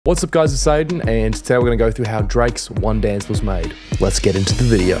What's up guys, it's Aiden, and today we're going to go through how Drake's One Dance was made. Let's get into the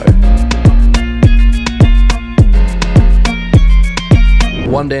video.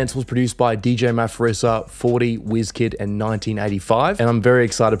 One Dance was produced by DJ Maphorisa, 40, WizKid and 1985, and I'm very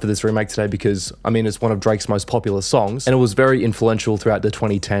excited for this remake today because, I mean, it's one of Drake's most popular songs, and it was very influential throughout the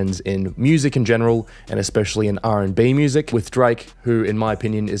 2010s in music in general, and especially in R&B music, with Drake, who in my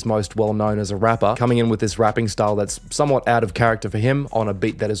opinion is most well known as a rapper, coming in with this rapping style that's somewhat out of character for him on a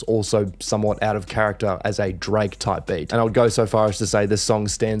beat that is also somewhat out of character as a Drake type beat. And I would go so far as to say this song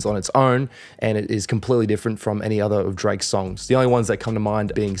stands on its own, and it is completely different from any other of Drake's songs. The only ones that come to mind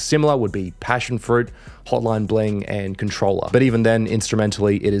being similar would be Passion Fruit, Hotline Bling, and Controller. But even then,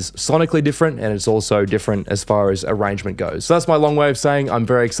 instrumentally, it is sonically different, and it's also different as far as arrangement goes. So that's my long way of saying I'm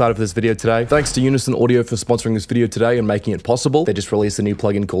very excited for this video today. Thanks to Unison Audio for sponsoring this video today and making it possible. They just released a new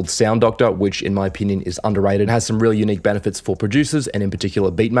plugin called Sound Doctor, which in my opinion is underrated. It has some really unique benefits for producers and in particular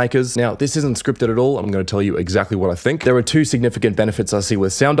beat makers. Now, this isn't scripted at all. I'm going to tell you exactly what I think. There are two significant benefits I see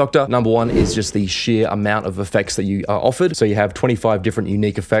with Sound Doctor. Number one is just the sheer amount of effects that you are offered. So you have 25 different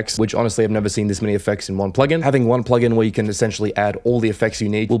unique effects, which honestly I've never seen this many effects in one plugin. Having one plugin where you can essentially add all the effects you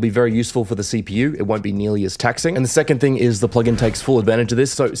need will be very useful for the CPU. It won't be nearly as taxing. And the second thing is the plugin takes full advantage of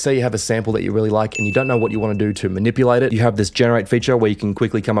this. So say you have a sample that you really like and you don't know what you want to do to manipulate it. You have this generate feature where you can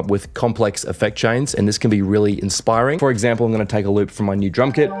quickly come up with complex effect chains, and this can be really inspiring. For example, I'm going to take a loop from my new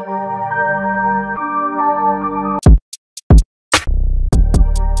drum kit.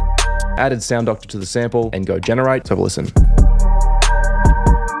 Added Sound Doctor to the sample and go generate. Let's have a listen.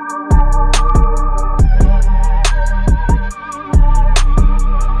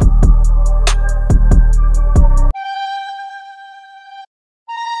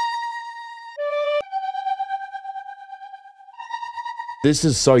 This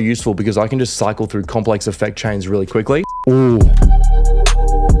is so useful because I can just cycle through complex effect chains really quickly. Ooh.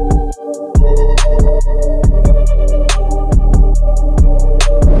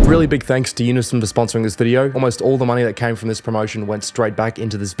 Really big thanks to Unison for sponsoring this video. Almost all the money that came from this promotion went straight back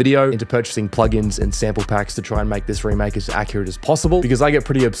into this video, into purchasing plugins and sample packs to try and make this remake as accurate as possible, because I get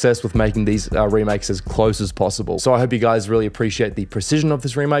pretty obsessed with making these remakes as close as possible. So I hope you guys really appreciate the precision of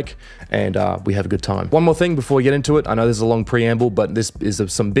this remake, and we have a good time. One more thing before we get into it. I know there's a long preamble, but this is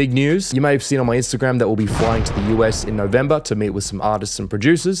some big news. You may have seen on my Instagram that we'll be flying to the US in November to meet with some artists and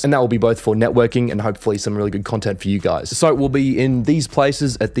producers, and that will be both for networking and hopefully some really good content for you guys. So we'll be in these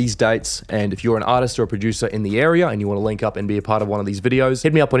places at these dates, and if you're an artist or a producer in the area and you want to link up and be a part of one of these videos,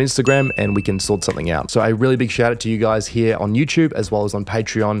 hit me up on Instagram and we can sort something out. So a really big shout out to you guys here on YouTube as well as on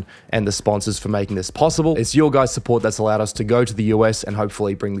Patreon and the sponsors for making this possible. It's your guys' support that's allowed us to go to the US and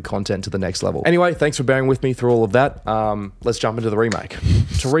hopefully bring the content to the next level. Anyway, thanks for bearing with me through all of that. Let's jump into the remake.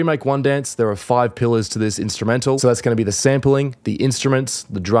 To remake One Dance, there are 5 pillars to this instrumental. So that's going to be the sampling, the instruments,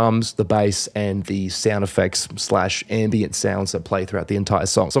 the drums, the bass, and the sound effects / ambient sounds that play throughout the entire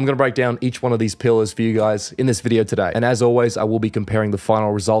song. So I'm going to break down each one of these pillars for you guys in this video today. And as always, I will be comparing the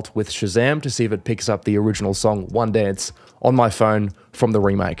final result with Shazam to see if it picks up the original song One Dance on my phone from the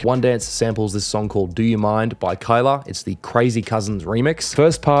remake. One Dance samples this song called Do You Mind by Kyla. It's the Crazy Cousins remix.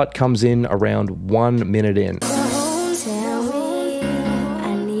 First part comes in around 1 minute in. Tell me,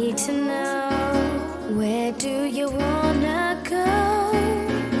 I need to know, where do you wanna go?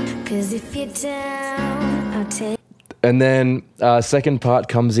 'Cause if you're down, I'll take. And then second part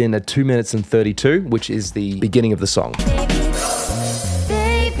comes in at 2 minutes and 32, which is the beginning of the song.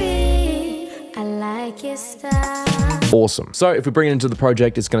 Baby, I like your style. Awesome. So if we bring it into the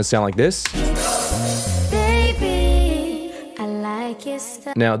project, it's going to sound like this. Baby, I like your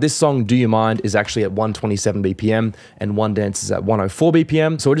style. Now, this song, Do You Mind, is actually at 127 BPM, and One Dance is at 104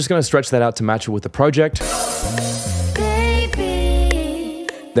 BPM. So we're just going to stretch that out to match it with the project.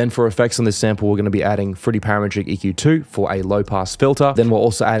 Then for effects on this sample, we're going to be adding Fruity Parametric EQ2 for a low pass filter. Then we're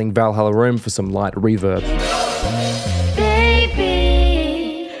also adding Valhalla Room for some light reverb.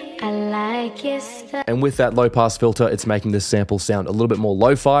 Baby, I like your style. And with that low pass filter, it's making this sample sound a little bit more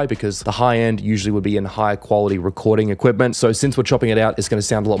lo-fi, because the high end usually would be in high quality recording equipment. So since we're chopping it out, it's going to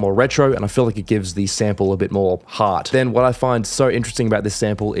sound a lot more retro, and I feel like it gives the sample a bit more heart. Then what I find so interesting about this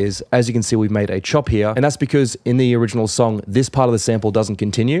sample is, as you can see, we've made a chop here, and that's because in the original song, this part of the sample doesn't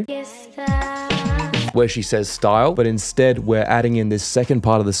continue where she says style, but instead we're adding in this second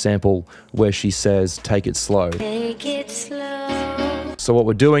part of the sample where she says take it slow. Take it slow. So what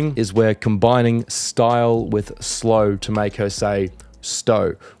we're doing is we're combining style with slow to make her say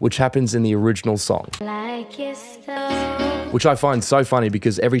stow, which happens in the original song. Like your stove. Which I find so funny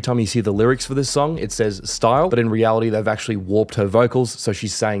because every time you see the lyrics for this song, it says style, but in reality, they've actually warped her vocals, so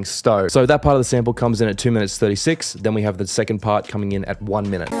she's saying stow. So that part of the sample comes in at 2 minutes 36, then we have the second part coming in at 1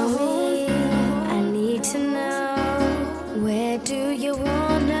 minute. I need to know, where do you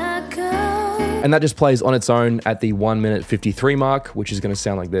wanna go? And that just plays on its own at the 1 minute 53 mark, which is going to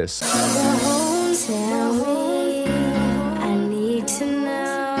sound like this. Tell me, I need to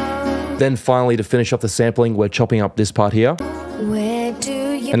know, Then finally, to finish off the sampling, we're chopping up this part here, where do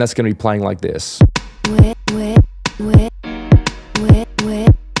you, and that's going to be playing like this. where,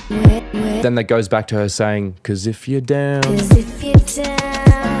 Then that goes back to her saying, "'Cause if you're down." 'cause if you're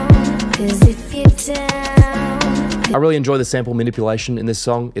down, 'cause if you're down. I really enjoy the sample manipulation in this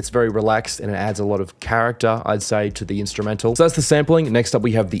song. It's very relaxed and it adds a lot of character, I'd say, to the instrumental. So that's the sampling. Next up,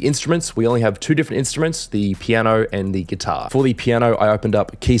 we have the instruments. We only have 2 different instruments, the piano and the guitar. For the piano, I opened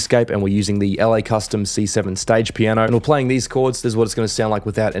up Keyscape and we're using the LA Custom C7 stage piano. And we're playing these chords. This is what it's going to sound like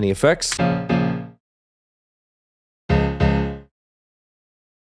without any effects.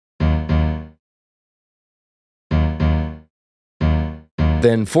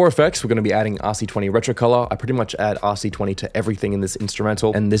 Then for effects, we're going to be adding RC20 retro color. I pretty much add RC20 to everything in this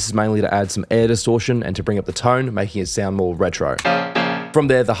instrumental, and this is mainly to add some air distortion and to bring up the tone, making it sound more retro. From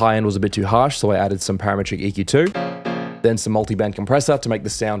there, the high end was a bit too harsh, so I added some parametric EQ2, then some multi-band compressor to make the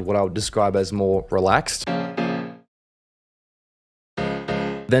sound what I would describe as more relaxed.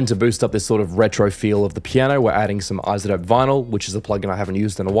 Then to boost up this sort of retro feel of the piano, we're adding some iZotope Vinyl, which is a plugin I haven't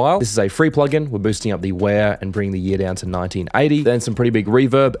used in a while. This is a free plugin. We're boosting up the wear and bringing the year down to 1980. Then some pretty big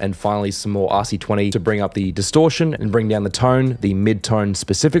reverb, and finally some more RC20 to bring up the distortion and bring down the tone, the mid-tone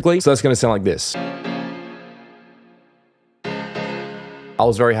specifically. So that's going to sound like this. I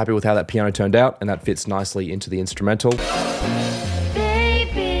was very happy with how that piano turned out, and that fits nicely into the instrumental.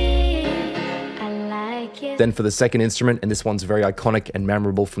 Then for the second instrument, and this one's very iconic and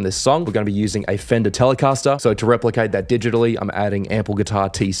memorable from this song, we're going to be using a Fender Telecaster. So to replicate that digitally, I'm adding Ample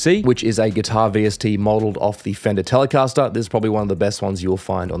Guitar TC, which is a guitar VST modeled off the Fender Telecaster. This is probably one of the best ones you'll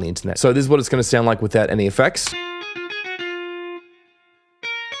find on the internet. So this is what it's going to sound like without any effects.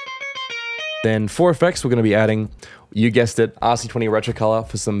 Then for effects, we're going to be adding, you guessed it, RC20 retro color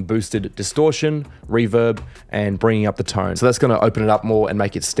for some boosted distortion, reverb, and bringing up the tone. So that's going to open it up more and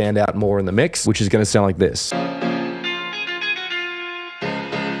make it stand out more in the mix, which is going to sound like this.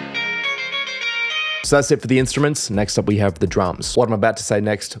 So that's it for the instruments. Next up, we have the drums. What I'm about to say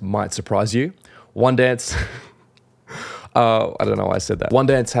next might surprise you. One Dance... I don't know why I said that. One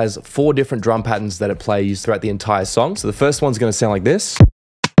Dance has 4 different drum patterns that it plays throughout the entire song. So the first one's going to sound like this.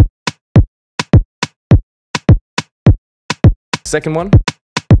 Second one.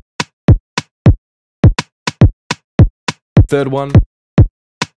 Third one.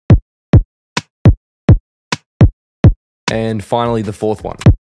 And finally the fourth one.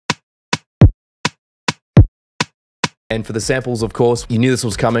 And for the samples, of course, you knew this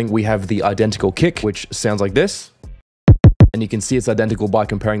was coming. We have the identical kick, which sounds like this. And you can see it's identical by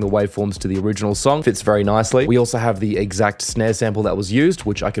comparing the waveforms to the original song. Fits very nicely. We also have the exact snare sample that was used,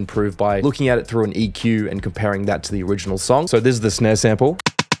 which I can prove by looking at it through an EQ and comparing that to the original song. So this is the snare sample,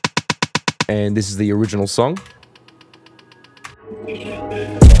 and this is the original song.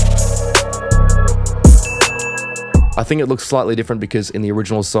 I think it looks slightly different because in the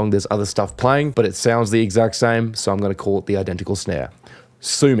original song there's other stuff playing, but it sounds the exact same, so I'm going to call it the identical snare.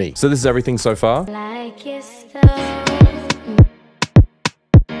 Sue me. So this is everything so far. Like your stove.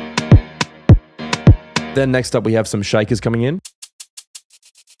 Then next up we have some shakers coming in.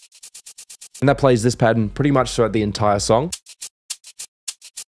 And that plays this pattern pretty much throughout the entire song.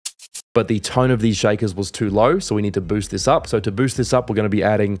 But the tone of these shakers was too low, so we need to boost this up. So to boost this up, we're going to be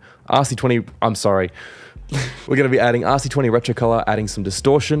adding RC20, we're going to be adding RC20 retro color, adding some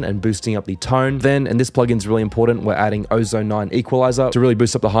distortion and boosting up the tone. Then, and this plugin's really important, we're adding Ozone 9 equalizer to really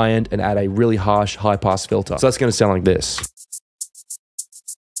boost up the high end and add a really harsh high pass filter. So that's going to sound like this.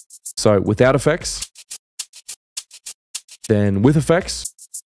 So without effects, then with effects,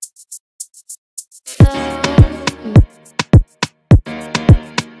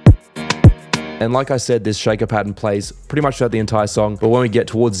 and like I said, this shaker pattern plays pretty much throughout the entire song, but when we get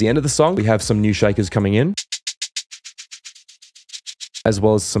towards the end of the song, we have some new shakers coming in, as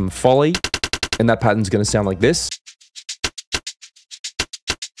well as some foley, and that pattern's going to sound like this,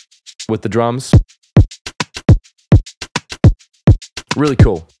 with the drums. Really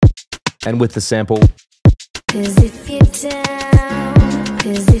cool. And with the sample. 'Cause if you're down,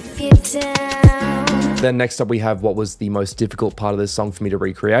 'cause if you're down, Then next up we have what was the most difficult part of this song for me to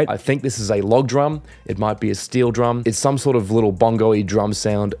recreate. I think this is a log drum. It might be a steel drum. It's some sort of little bongo-y drum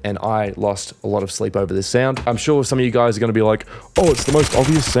sound, and I lost a lot of sleep over this sound. I'm sure some of you guys are gonna be like, oh, it's the most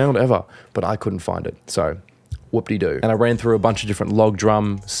obvious sound ever, but I couldn't find it. So whoop-de-doo. And I ran through a bunch of different log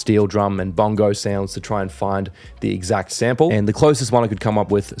drum, steel drum, and bongo sounds to try and find the exact sample. And the closest one I could come up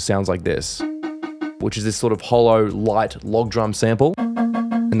with sounds like this, which is this sort of hollow, light log drum sample.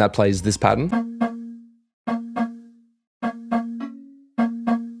 And that plays this pattern.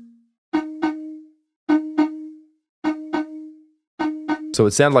 So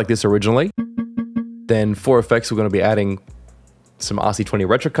it sounded like this originally. Then for effects, we're gonna be adding some RC20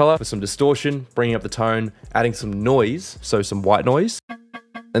 retro color with some distortion, bringing up the tone, adding some noise, so some white noise.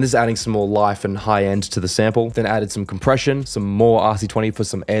 And this is adding some more life and high end to the sample. Then added some compression, some more RC20 for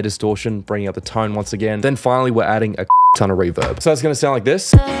some air distortion, bringing up the tone once again. Then finally, we're adding a ton of reverb. So it's gonna sound like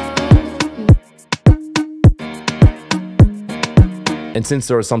this. And since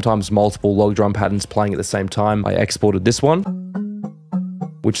there are sometimes multiple log drum patterns playing at the same time, I exported this one,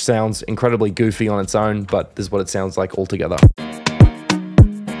 which sounds incredibly goofy on its own, but this is what it sounds like altogether.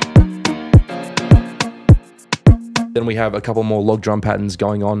 Then we have a couple more log drum patterns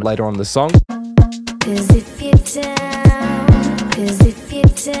going on later on in the song.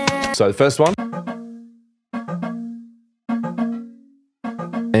 So the first one.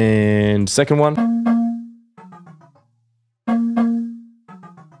 And second one.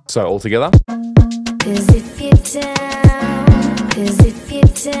 So all together.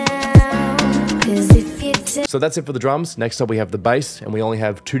 So that's it for the drums. Next up we have the bass, and we only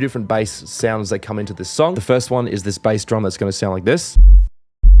have two different bass sounds that come into this song. The first one is this bass drum that's going to sound like this,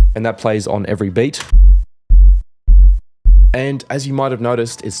 and that plays on every beat. And as you might have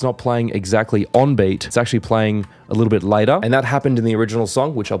noticed, it's not playing exactly on beat, it's actually playing a little bit later. And that happened in the original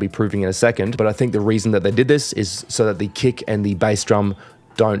song, which I'll be proving in a second. But I think the reason that they did this is so that the kick and the bass drum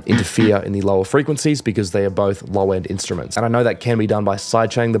don't interfere in the lower frequencies, because they are both low-end instruments. And I know that can be done by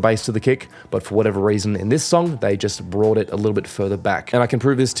sidechaining the bass to the kick, but for whatever reason in this song, they just brought it a little bit further back. And I can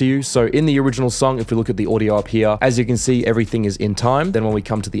prove this to you. So in the original song, if we look at the audio up here, as you can see, everything is in time. Then when we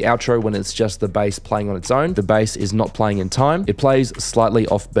come to the outro, when it's just the bass playing on its own, the bass is not playing in time. It plays slightly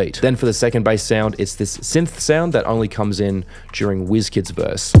off beat. Then for the second bass sound, it's this synth sound that only comes in during WizKid's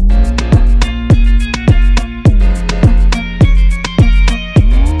verse.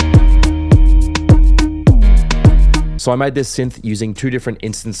 So I made this synth using two different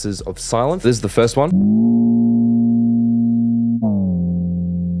instances of silence. This is the first one.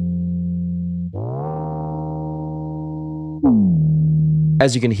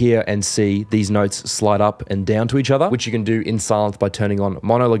 As you can hear and see, these notes slide up and down to each other, which you can do in silence by turning on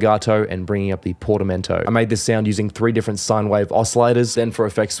mono legato and bringing up the portamento. I made this sound using three different sine wave oscillators. Then for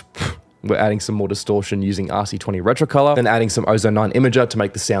effects, we're adding some more distortion using RC20 retro color, then adding some Ozone 9 imager to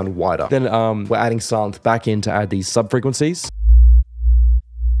make the sound wider. Then we're adding silence back in to add these sub frequencies.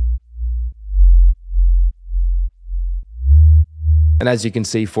 And as you can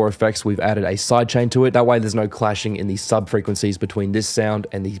see, for effects, we've added a sidechain to it. That way there's no clashing in the sub frequencies between this sound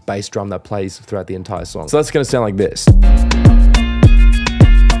and the bass drum that plays throughout the entire song. So that's gonna sound like this.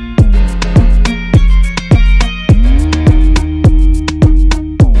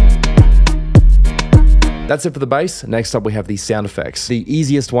 That's it for the bass. Next up, we have the sound effects. The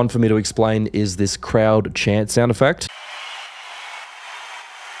easiest one for me to explain is this crowd chant sound effect.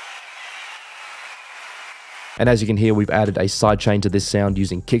 And as you can hear, we've added a sidechain to this sound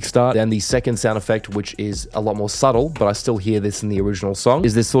using kickstart. Then the second sound effect, which is a lot more subtle, but I still hear this in the original song,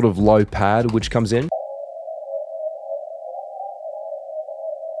 is this sort of low pad which comes in.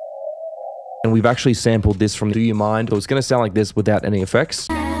 And we've actually sampled this from Do You Mind? So it's gonna sound like this without any effects.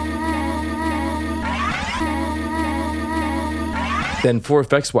 Then for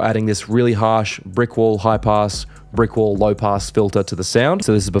effects, we're adding this really harsh brick wall high pass, brick wall low pass filter to the sound.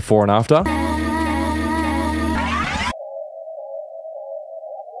 So this is before and after.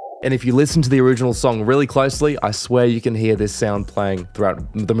 And if you listen to the original song really closely, I swear you can hear this sound playing throughout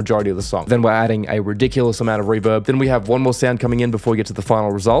the majority of the song. Then we're adding a ridiculous amount of reverb. Then we have one more sound coming in before we get to the final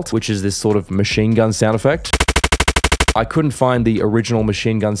result, which is this sort of machine gun sound effect. I couldn't find the original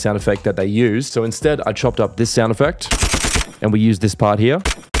machine gun sound effect that they used, so instead I chopped up this sound effect. And we use this part here,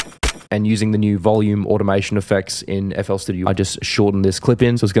 and using the new volume automation effects in FL Studio, I just shortened this clip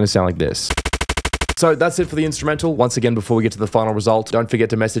in, so it's gonna sound like this. So that's it for the instrumental. Once again, before we get to the final result, don't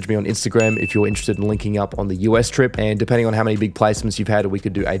forget to message me on Instagram if you're interested in linking up on the US trip, and depending on how many big placements you've had, we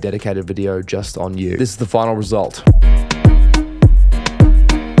could do a dedicated video just on you. This is the final result.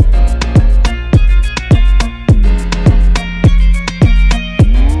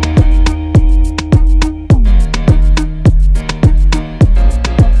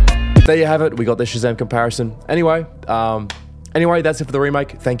 there you have it. We got the Shazam comparison. Anyway, that's it for the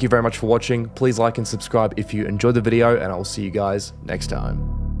remake. Thank you very much for watching. Please like and subscribe if you enjoyed the video, and I'll see you guys next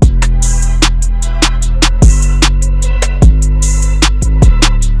time.